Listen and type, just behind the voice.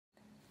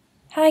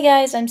Hi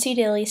guys, I'm C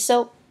Daily.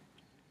 So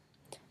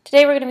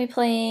today we're going to be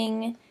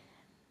playing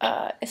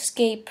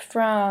Escape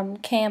from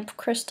Camp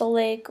Crystal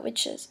Lake,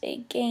 which is a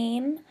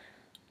game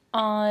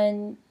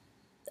on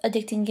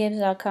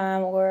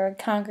addictinggames.com or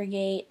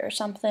Congregate or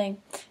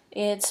something.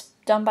 It's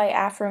done by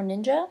Afro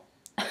Ninja,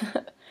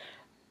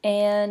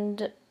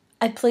 and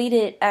I played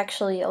it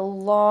actually a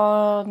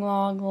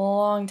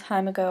long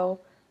time ago,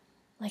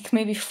 like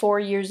maybe 4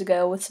 years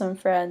ago with some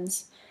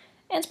friends.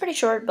 And it's pretty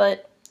short,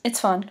 but it's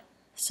fun.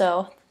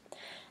 So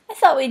I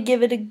thought we'd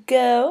give it a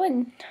go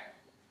and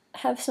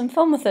have some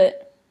fun with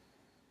it.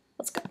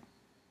 Let's go.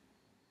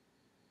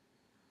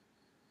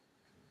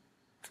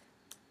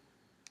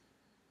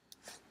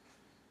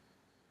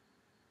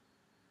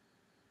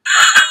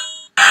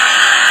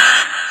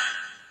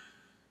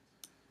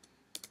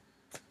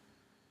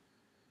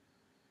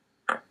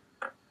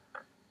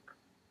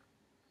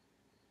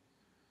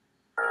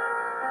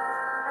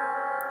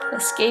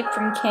 Escape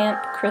from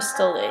Camp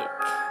Crystal Lake.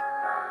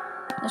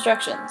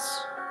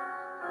 Instructions.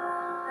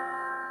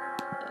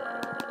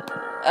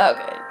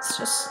 Okay, it's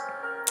just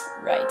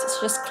right.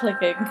 It's just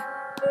clicking.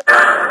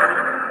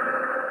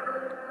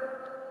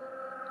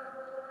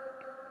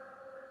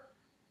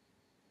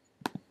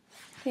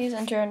 Please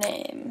enter a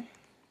name.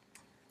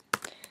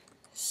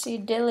 C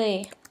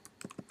Dilly.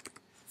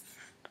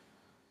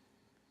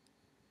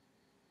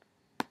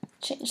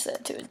 Change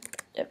that to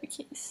a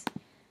uppercase.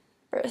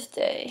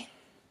 Birthday.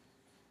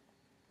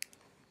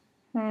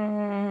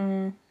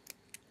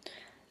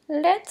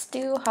 Let's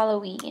do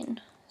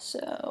Halloween.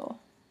 So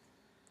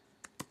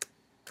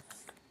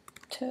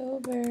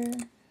October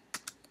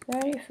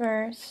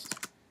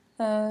 31st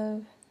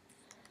of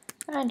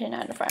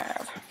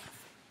 1995.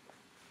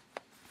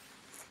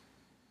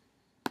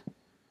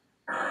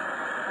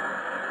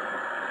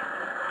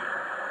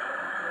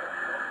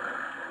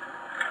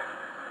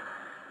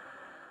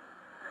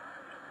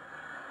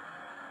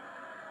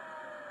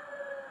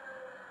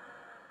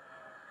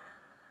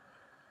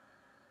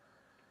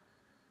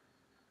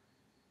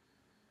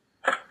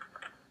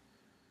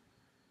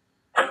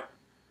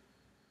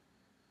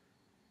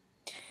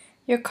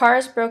 Your car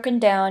is broken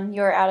down,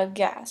 you are out of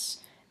gas.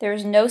 There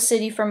is no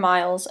city for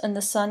miles, and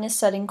the sun is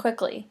setting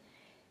quickly.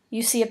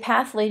 You see a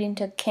path leading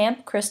to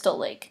Camp Crystal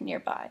Lake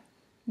nearby.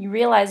 You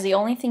realize the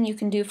only thing you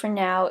can do for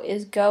now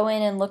is go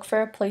in and look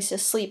for a place to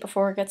sleep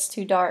before it gets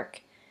too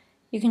dark.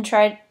 You can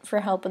try for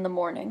help in the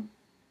morning.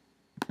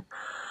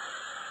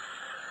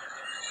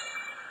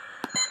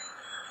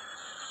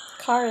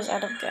 Car is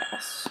out of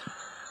gas.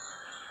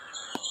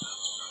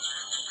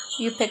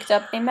 You picked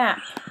up a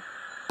map.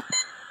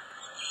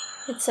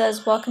 It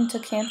says, "Welcome to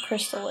Camp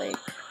Crystal Lake."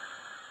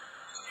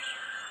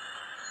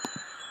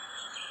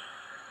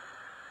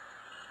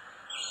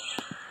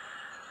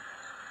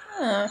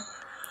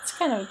 It's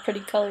kind of a pretty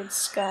colored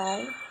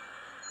sky.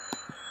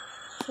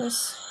 The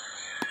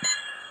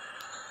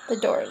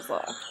door is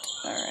locked.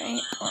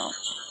 Alright, well.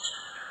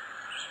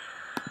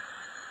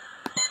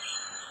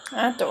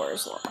 That door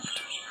is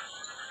locked.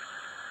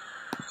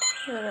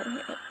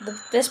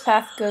 This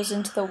path goes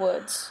into the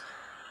woods.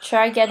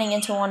 Try getting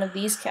into one of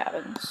these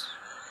cabins.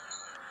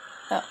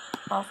 Oh,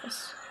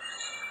 office.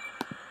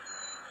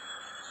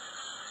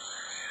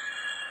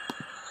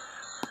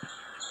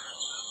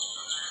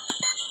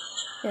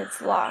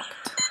 It's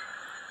locked.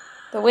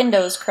 The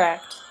window is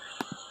cracked.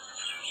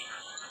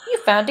 You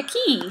found a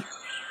key!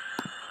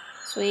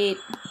 Sweet.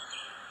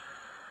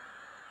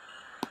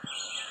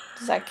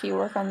 Does that key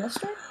work on this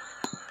door?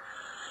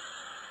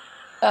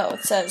 Oh,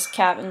 it says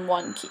cabin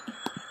 1 key.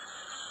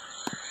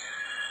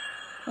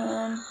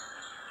 Let's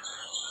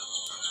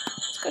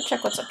go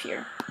check what's up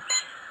here.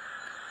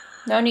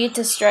 No need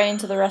to stray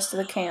into the rest of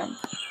the camp.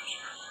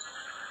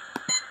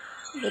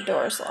 The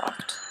door's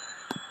locked.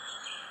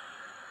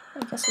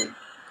 I guess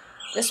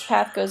this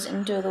path goes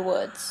into the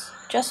woods.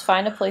 Just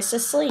find a place to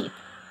sleep.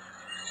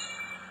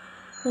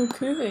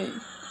 Okay.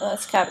 Well,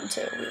 that's cabin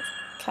 2. We have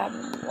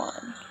cabin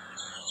 1.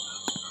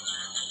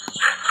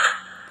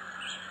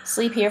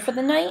 Sleep here for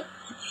the night?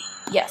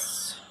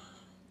 Yes.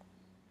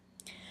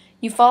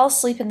 You fall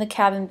asleep in the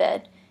cabin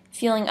bed,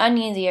 feeling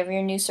uneasy over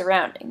your new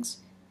surroundings.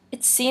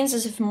 It seems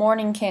as if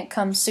morning can't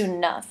come soon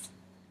enough.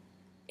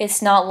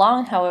 It's not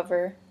long,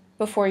 however,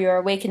 before you are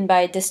awakened by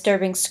a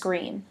disturbing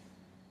scream.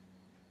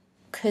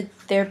 Could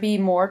there be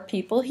more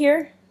people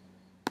here?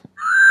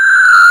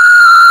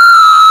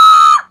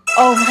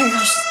 Oh my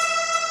gosh.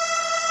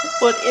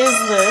 What is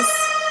this?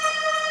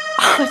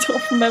 I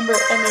don't remember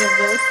any of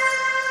this.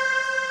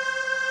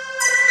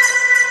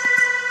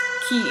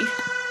 Key.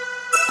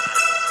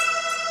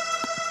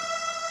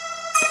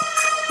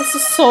 This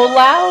is so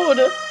loud.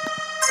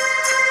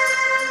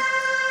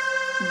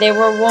 They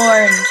were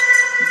warned.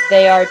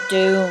 They are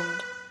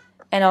doomed.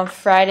 And on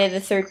Friday the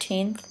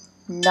 13th,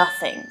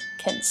 nothing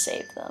can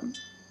save them.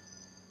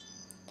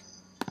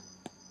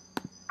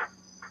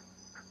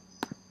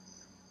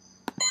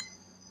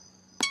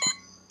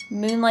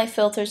 Moonlight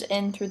filters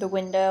in through the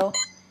window.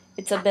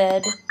 It's a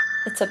bed.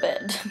 It's a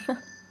bed.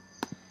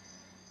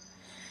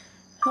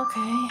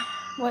 Okay.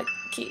 What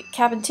key?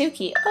 Cabin 2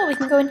 key. Oh, we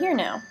can go in here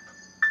now.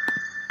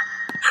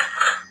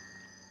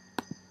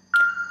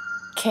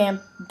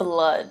 Camp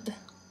Blood.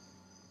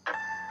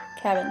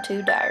 Cabin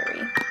 2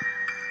 diary.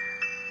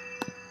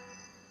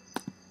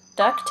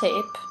 Duct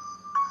tape.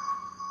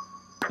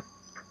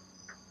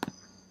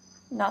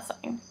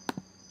 Nothing.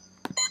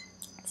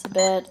 It's a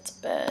bed, it's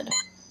a bed.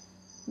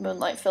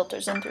 Moonlight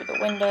filters in through the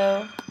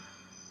window.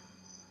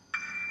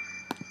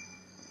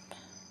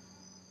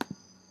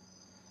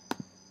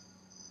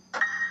 You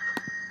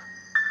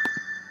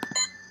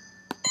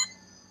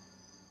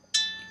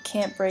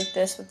can't break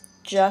this with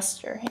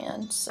just your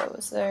hand, so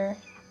is there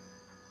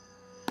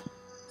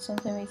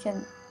something we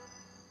can...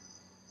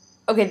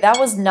 Okay, that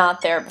was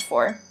not there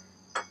before.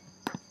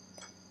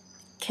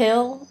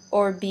 Kill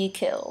or be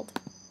killed.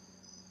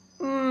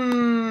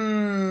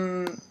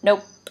 Nope.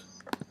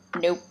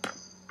 Nope.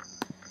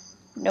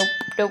 Nope,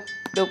 nope,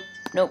 nope,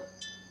 nope.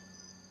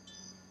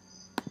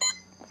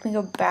 Can we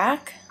go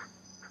back?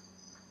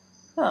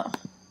 Oh.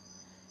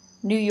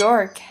 New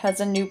York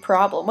has a new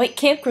problem. Wait,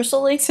 Camp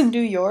Crystal Lake's in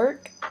New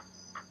York?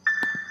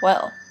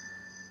 Well.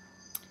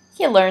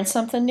 You learn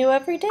something new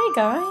every day,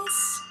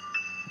 guys.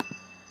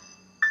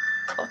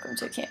 Welcome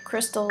to Camp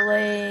Crystal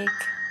Lake.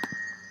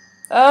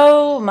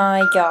 Oh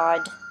my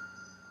god.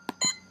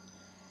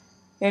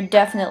 You're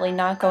definitely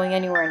not going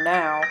anywhere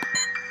now.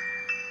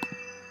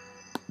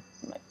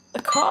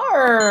 The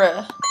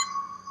car!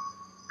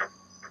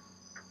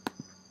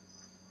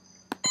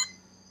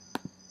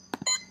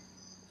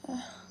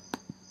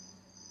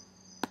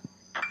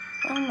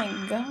 Oh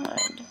my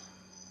god.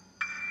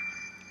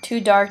 Too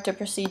dark to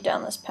proceed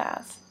down this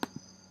path.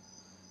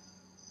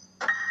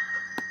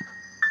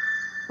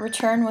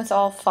 Return with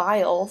all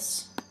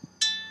files.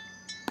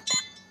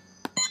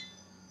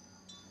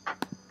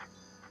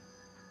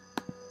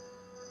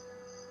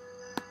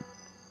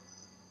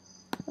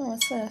 Oh,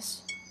 what's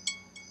this?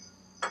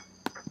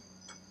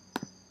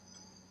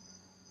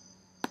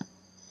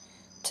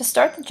 To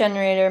start the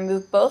generator,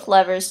 move both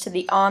levers to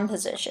the on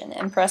position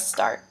and press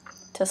start.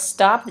 To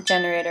stop the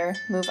generator,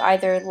 move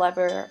either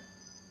lever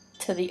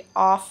to the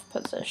off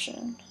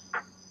position.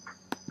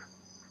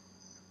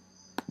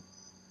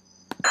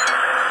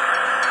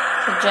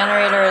 The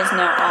generator is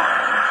now on.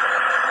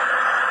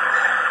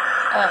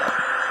 Oh.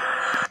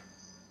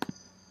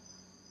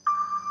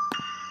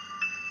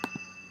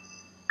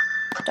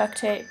 Duct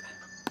tape.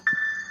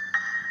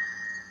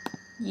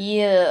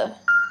 Yeah.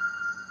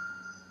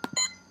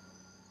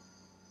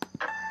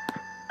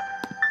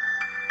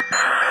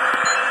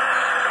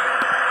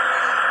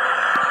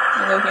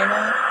 Go here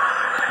now.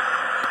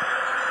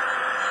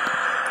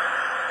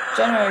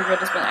 Generator grid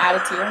has been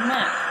added to your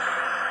map.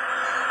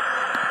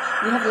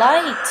 We have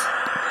light.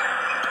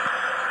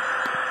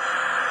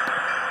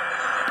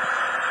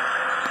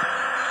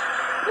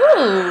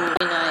 Ooh,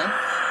 very nice.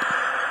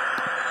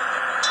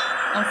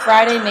 On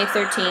Friday, May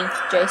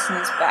 13th, Jason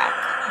is back.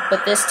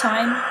 But this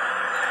time,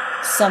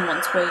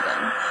 someone's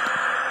waiting.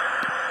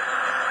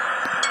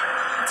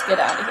 Let's get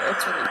out of here.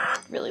 It's really,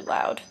 really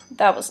loud.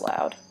 That was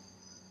loud.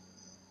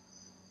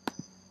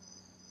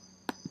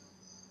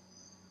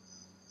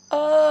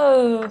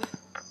 Oh.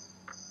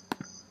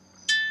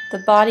 The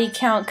body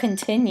count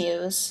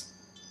continues.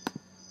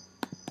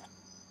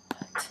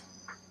 What?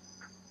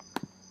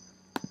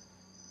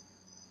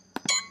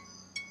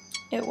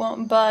 It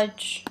won't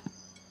budge.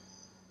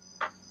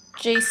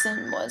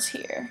 Jason was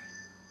here.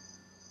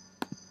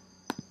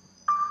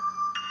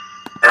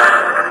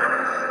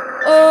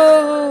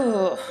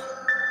 Oh.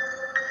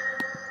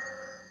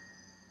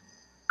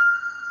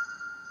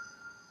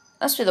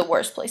 Must be the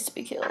worst place to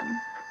be killed.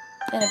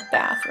 In a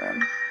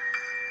bathroom.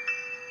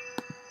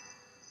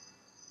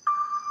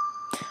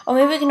 Oh,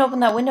 maybe we can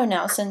open that window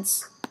now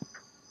since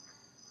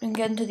we can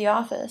get into the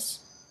office.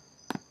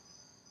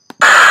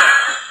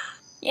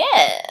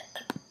 Yeah!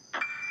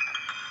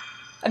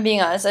 I'm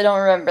being honest, I don't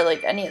remember,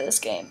 like, any of this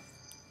game.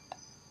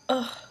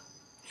 Ugh.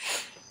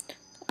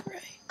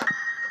 Alright.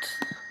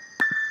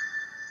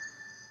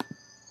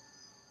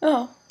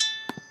 Oh.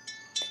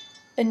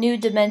 A new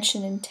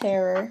dimension in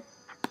terror.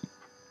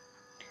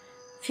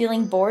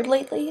 Feeling bored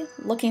lately?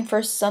 Looking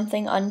for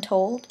something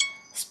untold?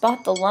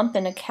 Spot the lump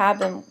in a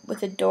cabin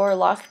with a door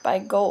locked by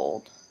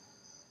gold.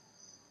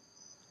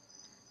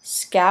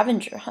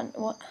 Scavenger hunt.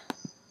 What?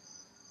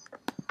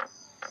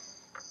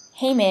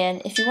 Hey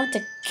man, if you want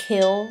to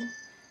kill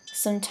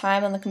some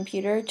time on the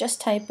computer,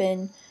 just type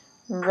in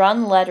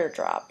run letter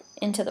drop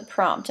into the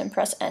prompt and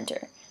press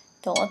enter.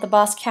 Don't let the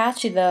boss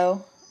catch you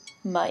though.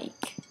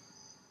 Mike.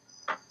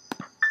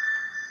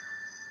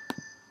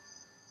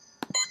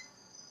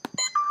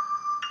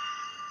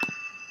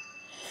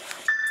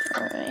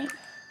 Alright.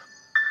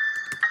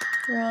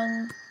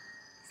 Run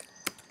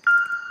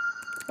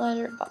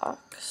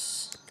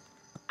letterbox.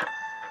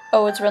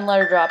 Oh, it's run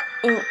letter drop.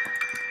 Ooh.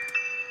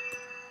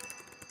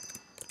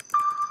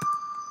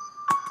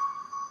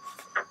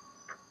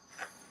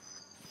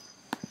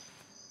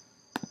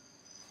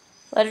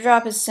 Letter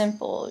drop is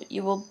simple.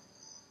 You will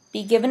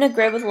be given a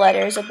grid with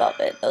letters above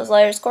it. Those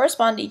letters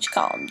correspond to each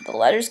column. The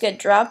letters get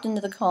dropped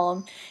into the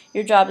column.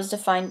 Your job is to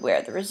find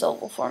where. The result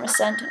will form a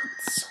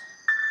sentence.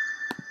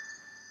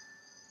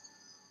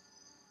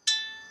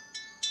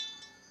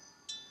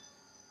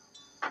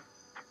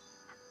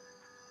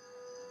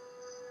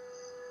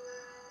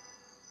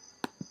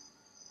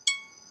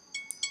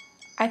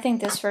 I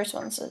think this first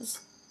one says...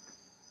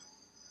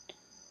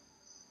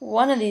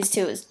 One of these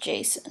two is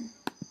Jason.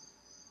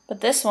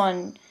 But this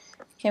one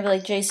can't be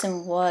like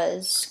Jason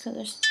was. 'Cause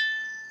there's...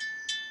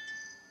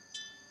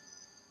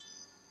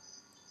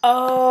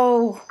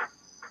 Oh!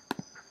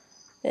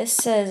 This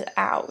says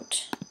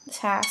out. This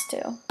has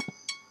to.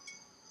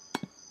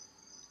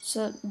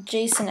 So,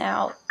 Jason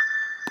out.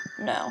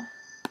 No.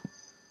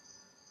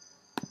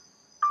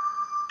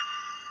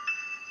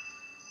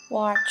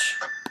 Watch.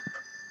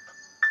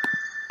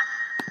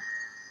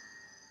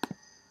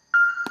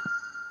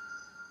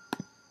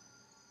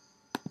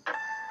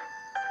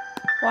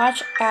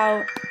 Watch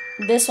out.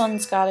 This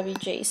one's gotta be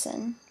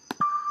Jason.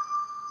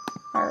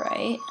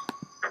 Alright.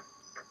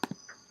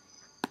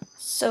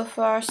 So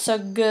far, so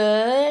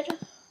good.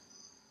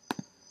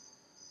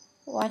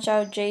 Watch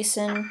out,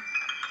 Jason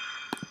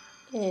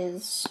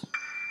is...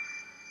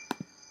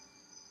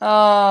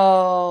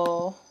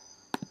 Oh...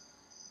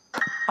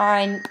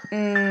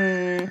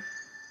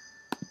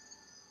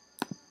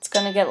 It's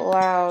gonna get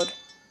loud.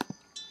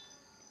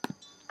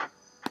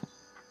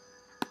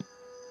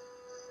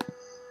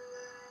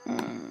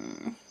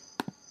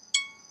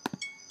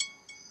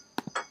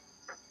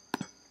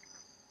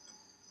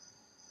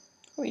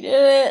 We did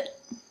it!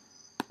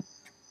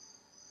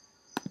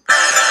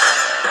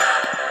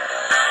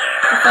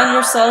 Defend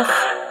yourself.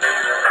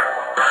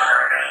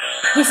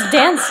 He's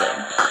dancing.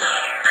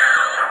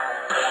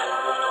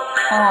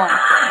 Oh,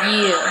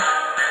 yeah.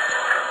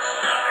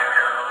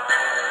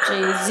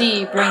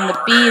 Jay-Z, bring the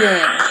beat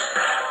in.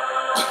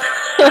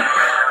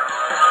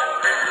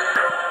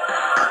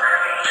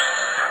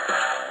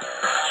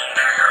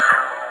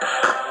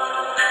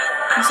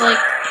 He's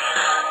like,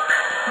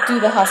 do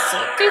the hustle.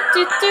 I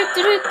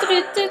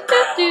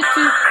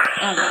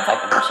don't know if I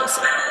can actually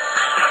say that.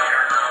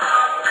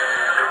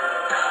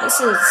 This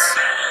is...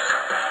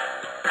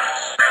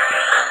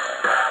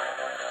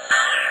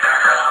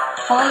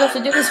 How long do I have to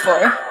do this for?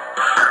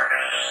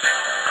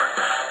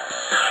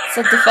 It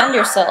said defend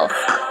yourself.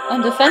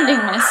 I'm defending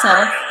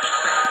myself.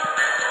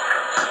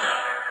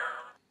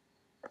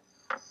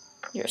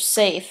 You're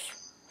safe.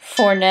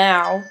 For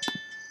now.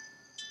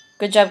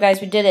 Good job,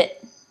 guys. We did it.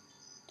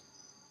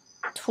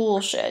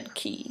 Tool shed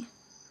key.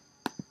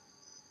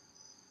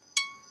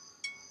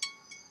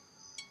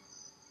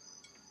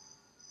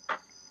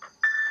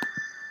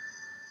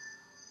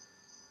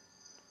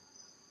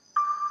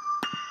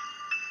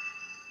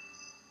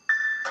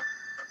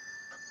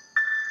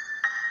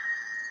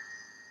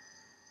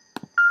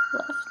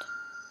 Left.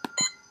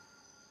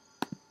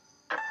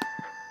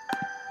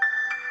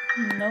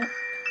 Nope.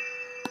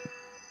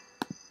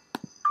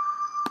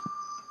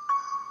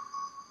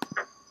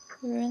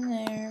 We're in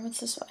there. What's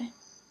this way?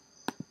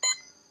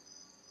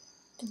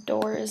 The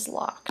door is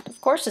locked. Of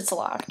course it's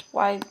locked.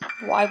 Why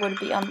would it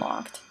be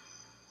unlocked?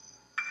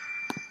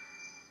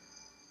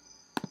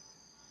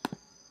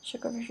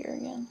 Check over here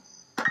again.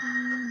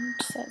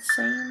 Just that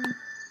same...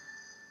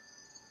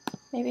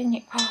 Maybe in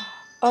here.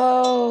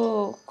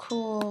 Oh,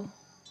 cool.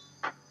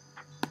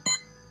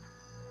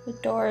 The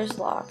door is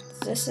locked. Is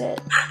this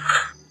it?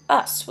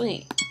 Ah,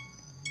 sweet.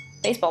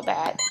 Baseball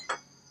bat.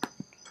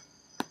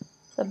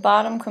 The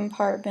bottom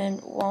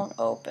compartment won't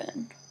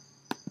open.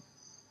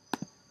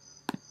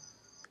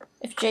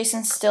 If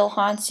Jason still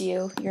haunts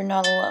you, you're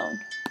not alone.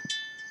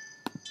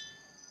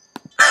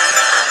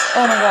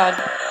 Oh my god.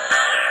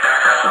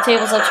 The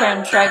tables are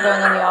turned. Try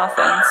going on the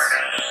offense.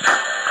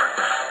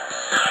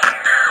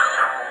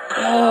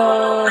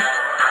 Oh.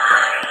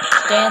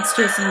 Dance,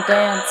 Jason,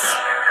 dance.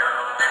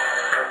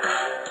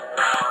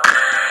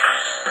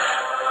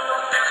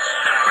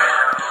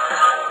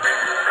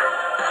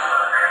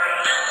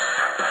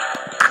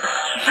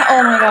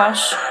 Oh my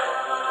gosh.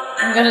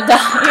 I'm gonna die.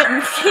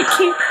 I'm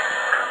freaking.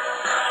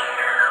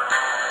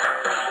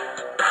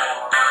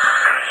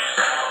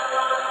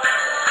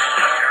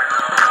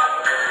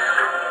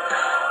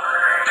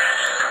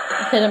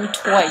 I hit him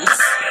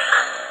twice.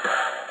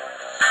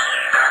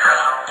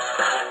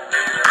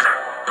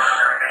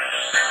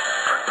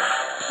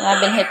 And I've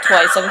been hit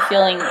twice. I have a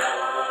feeling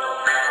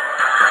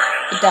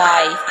I'd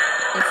die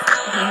if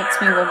he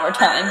hits me one more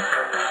time.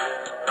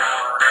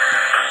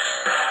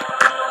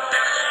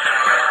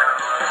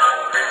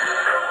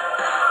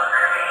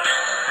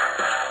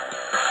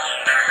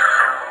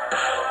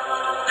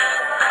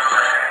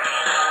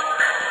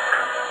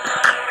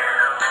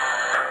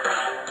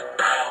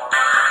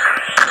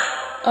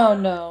 Oh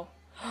no.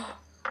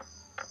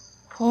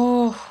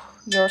 Oh,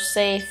 you're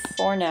safe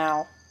for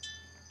now.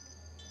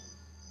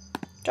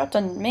 Dropped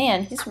a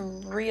man, he's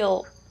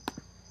real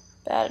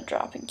bad at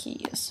dropping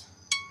keys.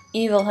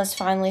 Evil has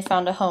finally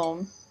found a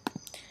home.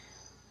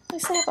 At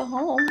least I have a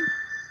home.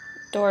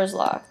 Door is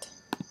locked.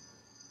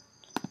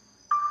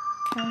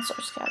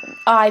 Counselor's cabin.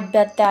 I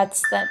bet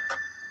that's that.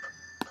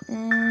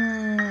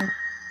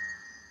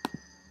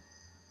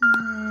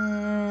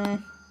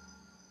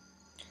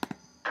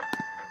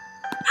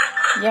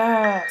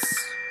 Yes.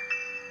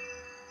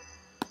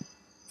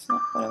 That's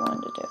not what I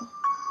wanted to do.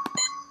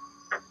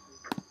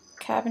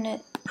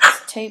 Cabinet is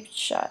taped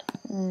shut.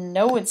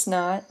 No, it's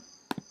not.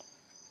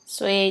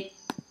 Sweet.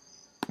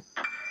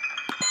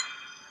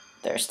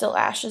 There are still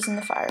ashes in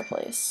the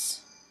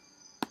fireplace.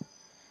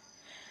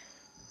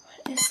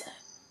 What is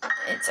that?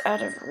 It's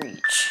out of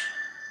reach.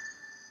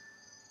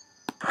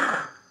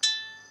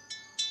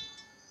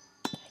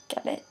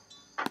 Get it?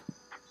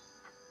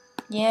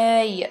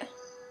 Yay!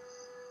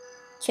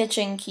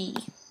 Kitchen key.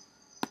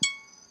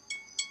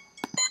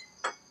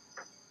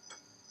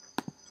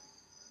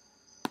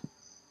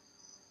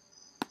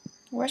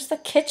 Where's the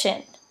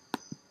kitchen?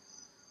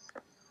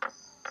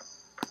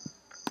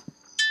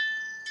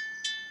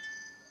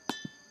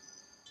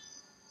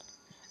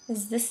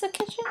 Is this the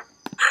kitchen?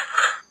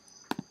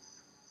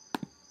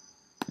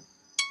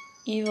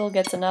 Evil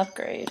gets an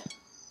upgrade.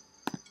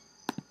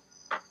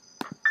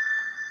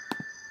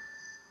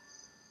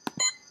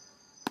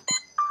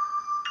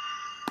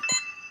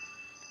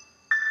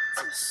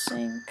 It's a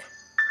sink.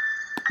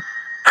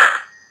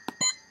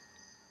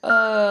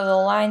 Oh, the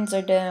lines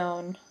are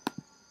down.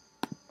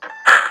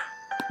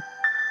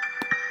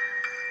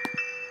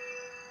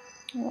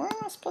 Where am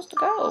I supposed to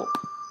go?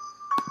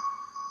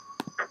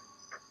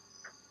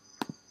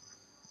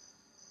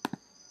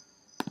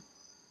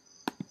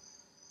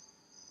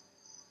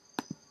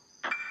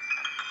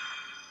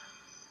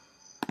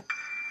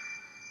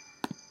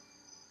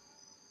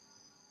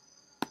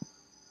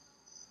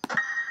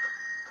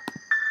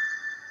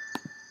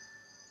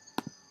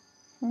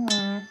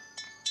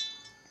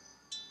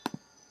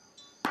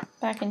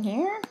 Back in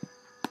here?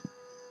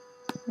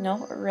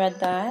 No, I read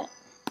that.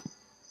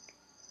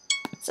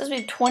 It says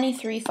we have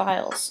 23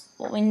 files.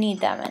 Well, we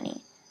need that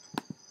many.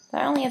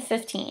 But I only have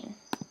 15.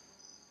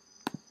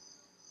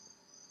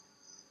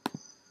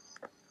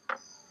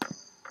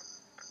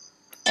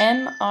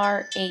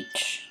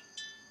 MRH.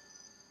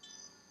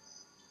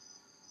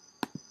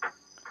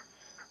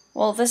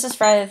 Well, this is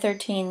Friday the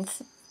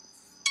 13th.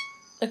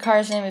 The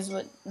guy's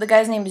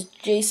name is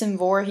Jason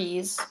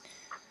Voorhees.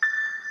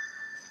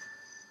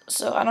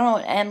 So I don't know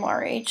what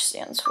MRH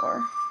stands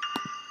for.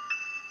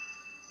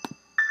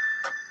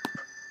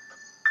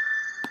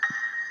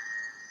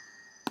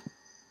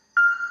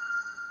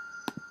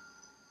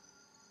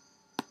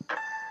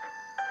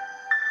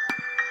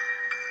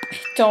 I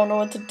don't know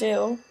what to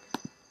do.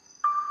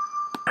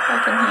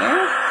 Back in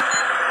here?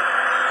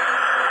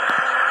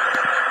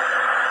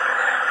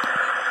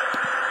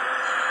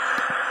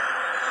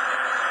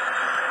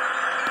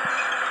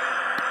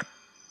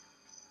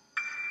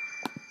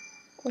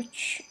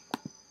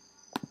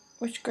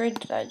 Which grid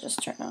did I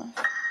just turn off?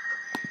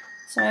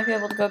 So I might be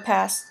able to go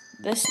past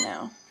this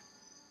now.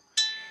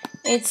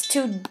 It's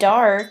too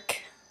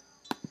dark.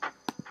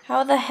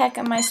 How the heck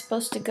am I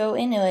supposed to go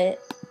into it?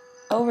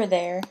 Over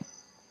there.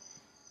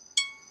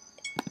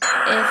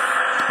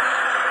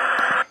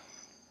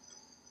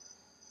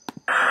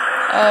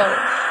 Oh.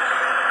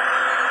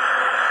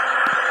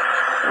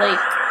 Lake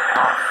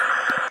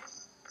off.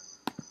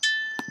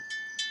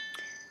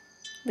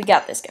 We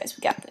got this, guys.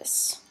 We got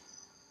this.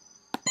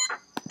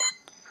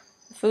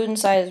 The food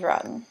inside is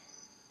rotten.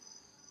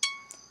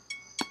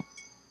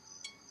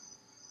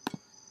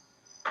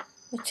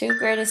 The two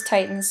greatest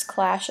titans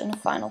clash in a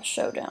final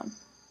showdown.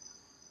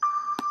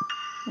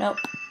 Nope.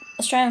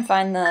 Let's try and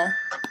find the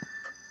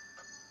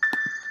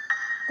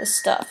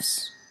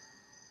stuffs.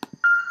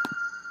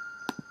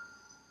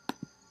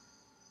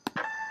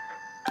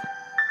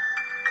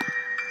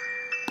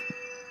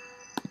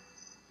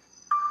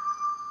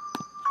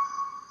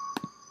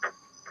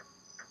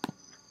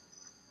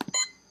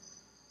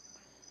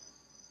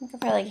 I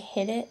think if I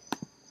hit it,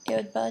 it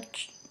would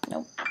budge.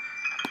 Nope.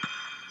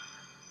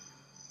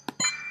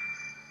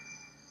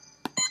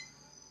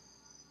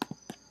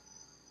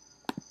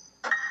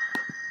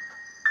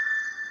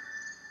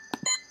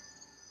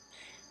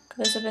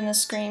 Could this have been the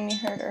scream you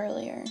heard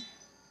earlier?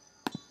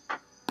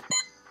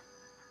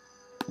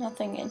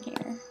 Nothing in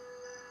here.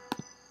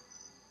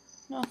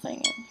 Nothing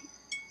in here.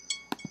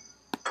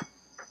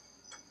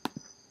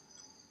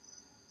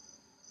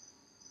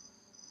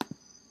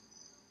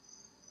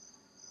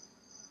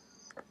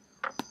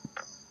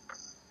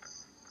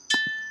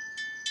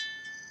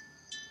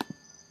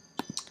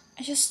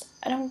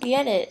 I don't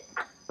get it.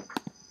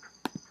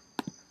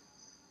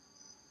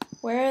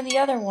 Where are the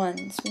other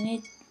ones? We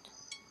need...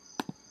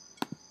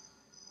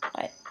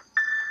 What?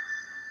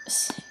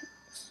 6.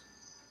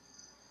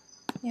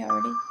 We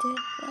already did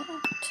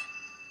that.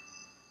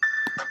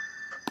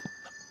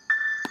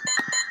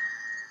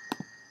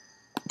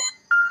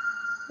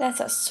 That's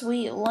a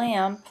sweet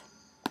lamp.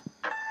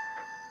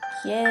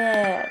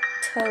 Yeah,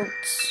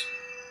 totes.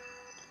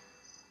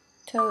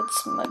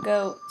 Totes my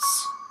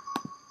goats.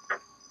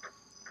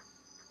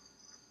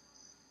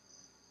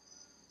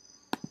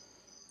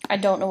 I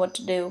don't know what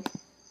to do.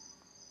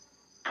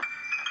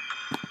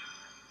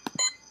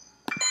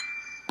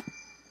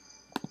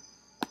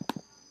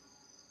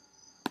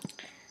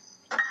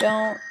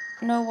 Don't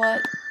know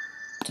what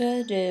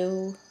to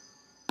do.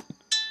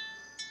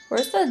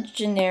 Where's the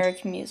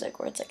generic music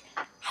where it's like,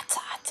 hata,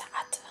 hata,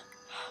 hata.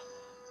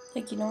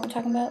 Like, you know what I'm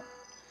talking about?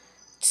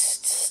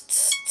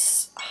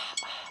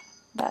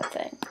 That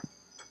thing.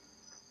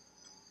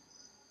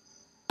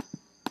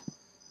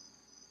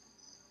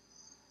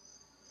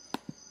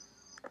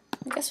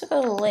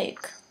 go to the lake.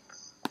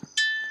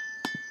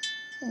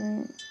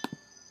 And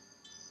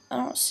I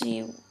don't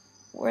see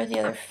where the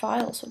other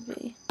files would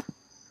be.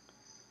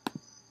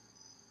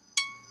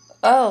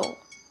 Oh.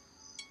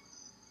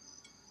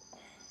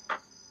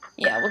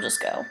 Yeah, we'll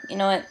just go. You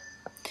know what?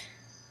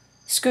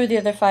 Screw the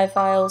other 5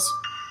 files.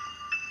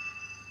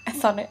 I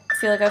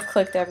feel like I've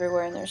clicked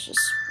everywhere and there's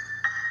just...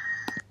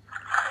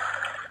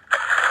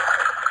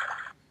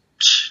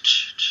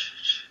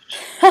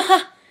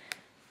 Haha!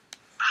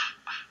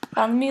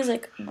 Found the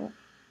music.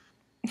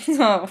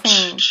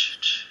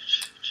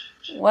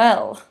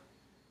 Well.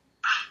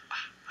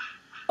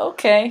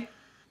 Okay.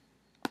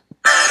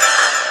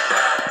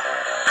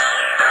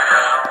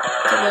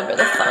 Deliver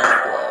the final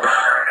blow.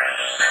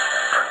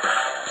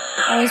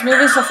 Oh, he's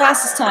moving so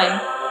fast this time.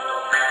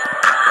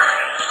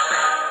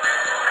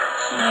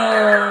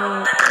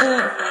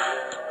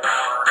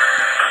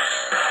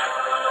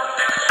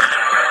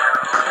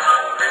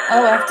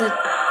 Oh, I have to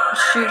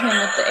shoot him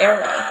with the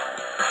arrow.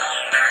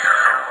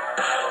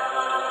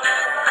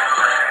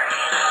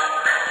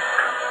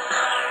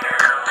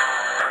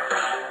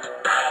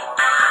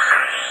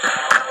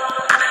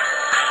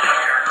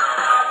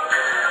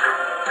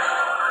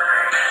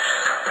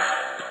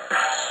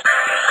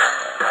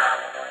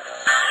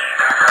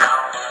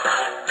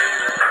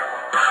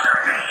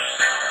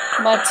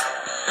 But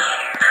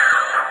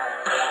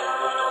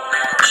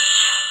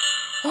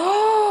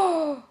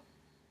oh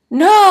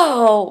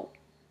no!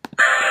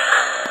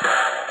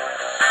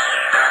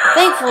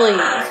 Thankfully,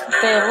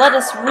 they let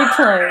us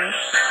replay.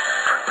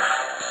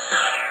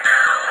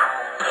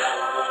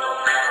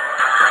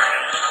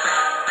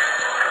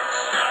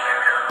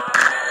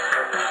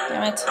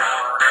 Damn it.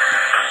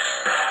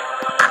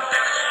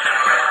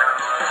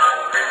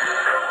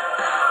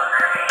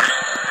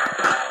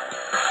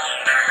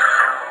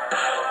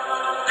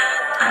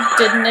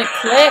 Didn't it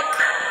click?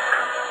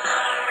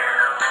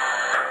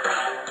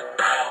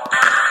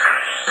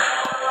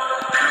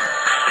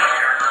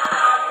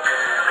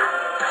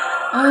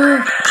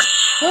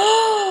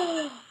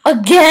 Oh.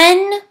 Again?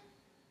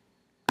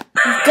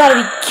 You've got to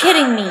be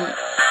kidding me.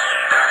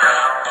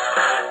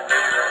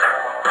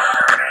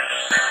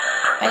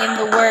 I am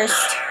the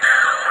worst.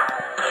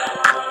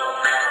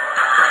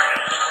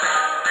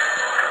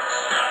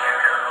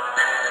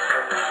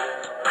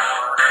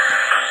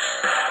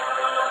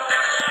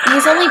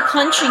 He's only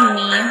punching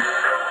me.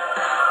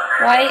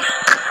 Why?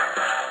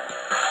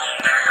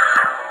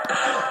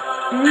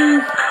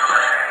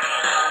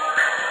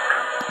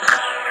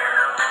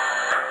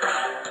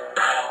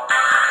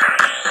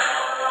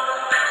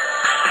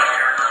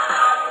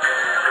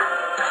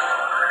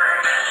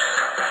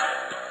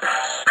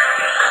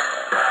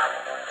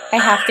 I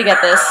have to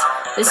get this.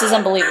 This is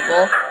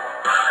unbelievable.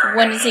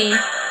 When is he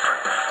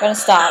gonna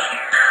stop?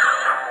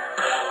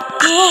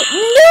 Oh,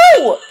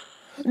 no!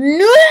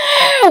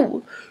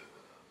 No!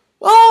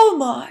 Oh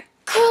my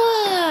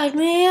god,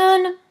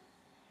 man! I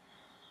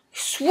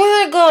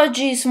swear to God,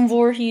 Jason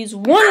Voorhees,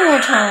 one more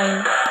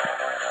time.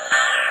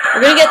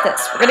 We're gonna get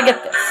this. We're gonna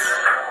get this.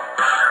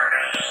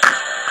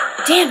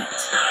 Damn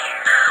it.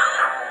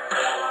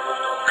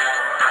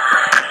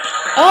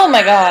 Oh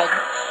my god.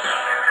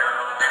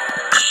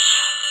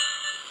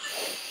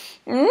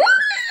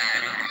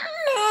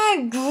 My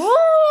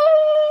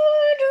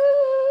god.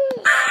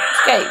 It's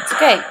okay, it's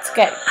okay, it's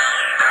okay.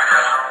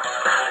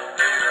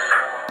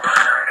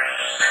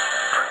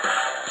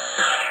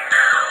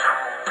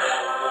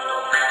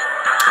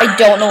 I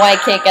don't know why I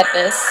can't get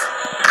this.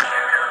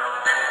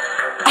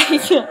 I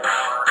can't.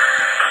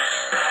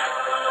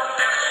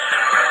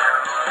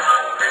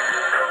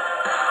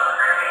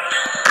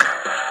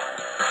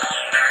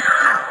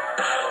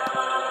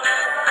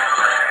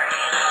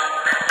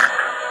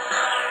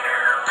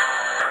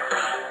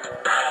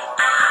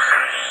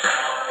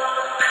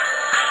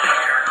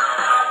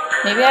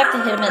 Maybe I have to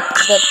hit him at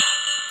the...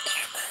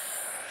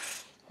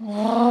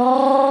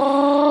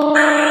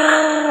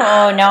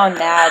 Oh, now I'm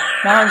mad.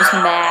 Now I'm just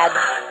mad.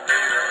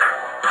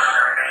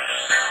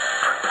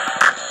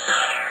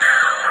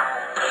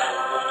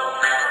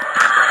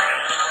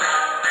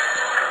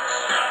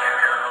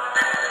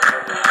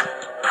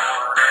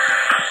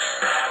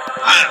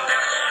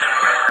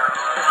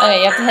 Okay,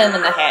 you have to hit him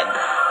in the head.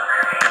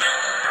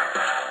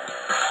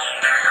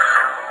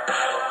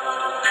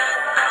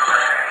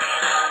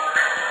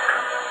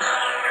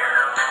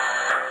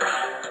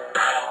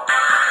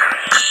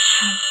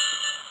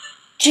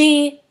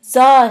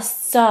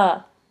 Jesus!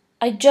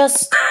 I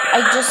just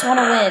want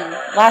to win.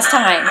 Last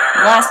time.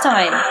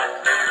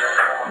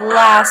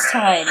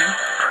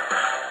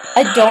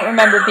 I don't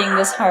remember being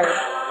this hard.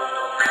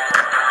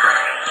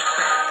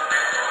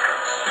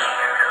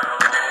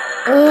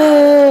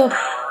 Ugh.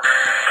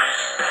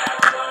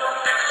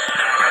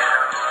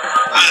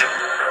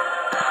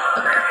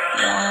 Okay,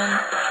 1.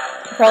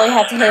 I probably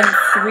have to hit him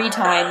 3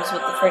 times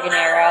with the friggin'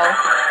 arrow.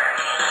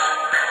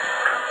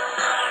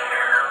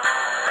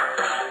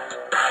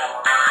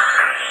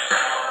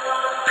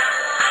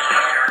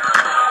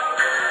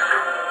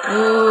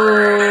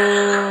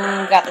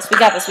 Ooh, we got this.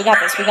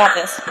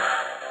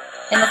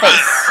 In the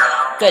face.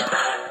 Good.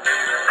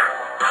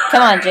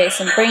 Come on,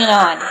 Jason, bring it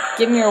on.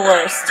 Give me your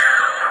worst.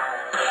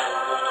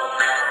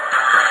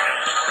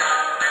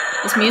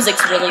 This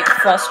music's really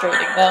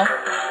frustrating, though.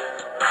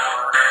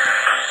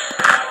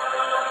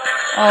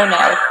 Oh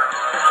no.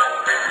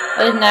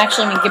 I didn't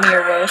actually mean give me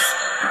your worst,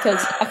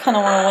 because I kind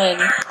of want to win.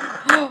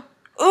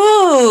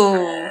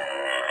 Ooh!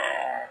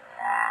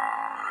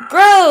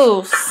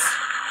 Gross! Is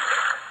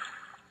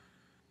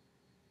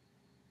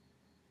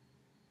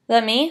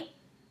that me?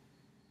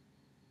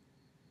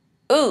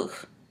 Ooh.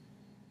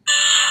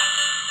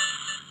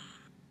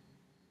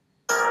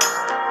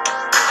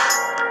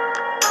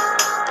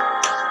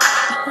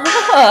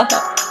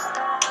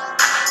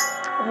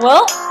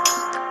 Well,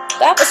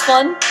 that was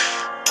fun.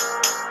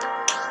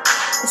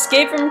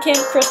 Escape from Camp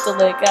Crystal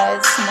Lake,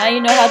 guys. Now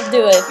you know how to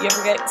do it if you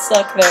ever get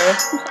stuck there.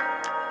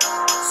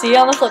 See you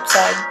on the flip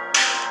side.